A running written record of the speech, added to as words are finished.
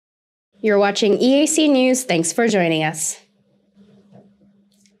You're watching EAC News. Thanks for joining us.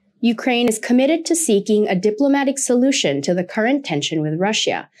 Ukraine is committed to seeking a diplomatic solution to the current tension with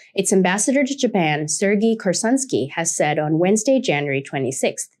Russia. Its ambassador to Japan, Sergiy Korsunsky, has said on Wednesday, January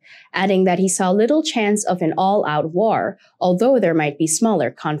 26th, adding that he saw little chance of an all-out war, although there might be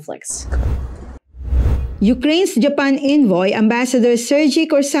smaller conflicts. Ukraine's Japan Envoy, Ambassador Sergiy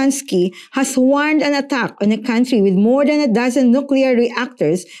Korsunsky, has warned an attack on a country with more than a dozen nuclear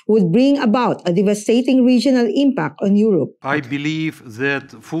reactors would bring about a devastating regional impact on Europe. I believe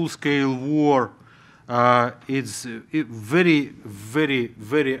that full-scale war is very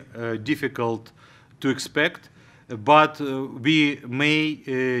difficult to expect, but we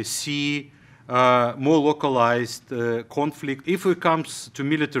may see more localized conflict. If it comes to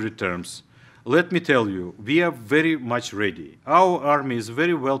military terms, let me tell you, we are very much ready. Our army is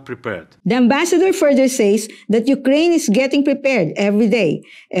very well prepared. The ambassador further says that Ukraine is getting prepared every day.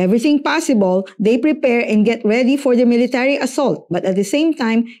 Everything possible, they prepare and get ready for the military assault. But at the same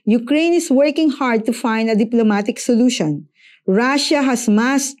time, Ukraine is working hard to find a diplomatic solution. Russia has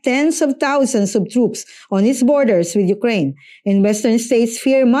massed tens of thousands of troops on its borders with Ukraine, and Western states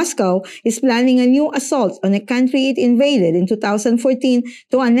fear Moscow is planning a new assault on a country it invaded in 2014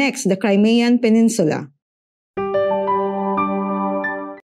 to annex the Crimean Peninsula.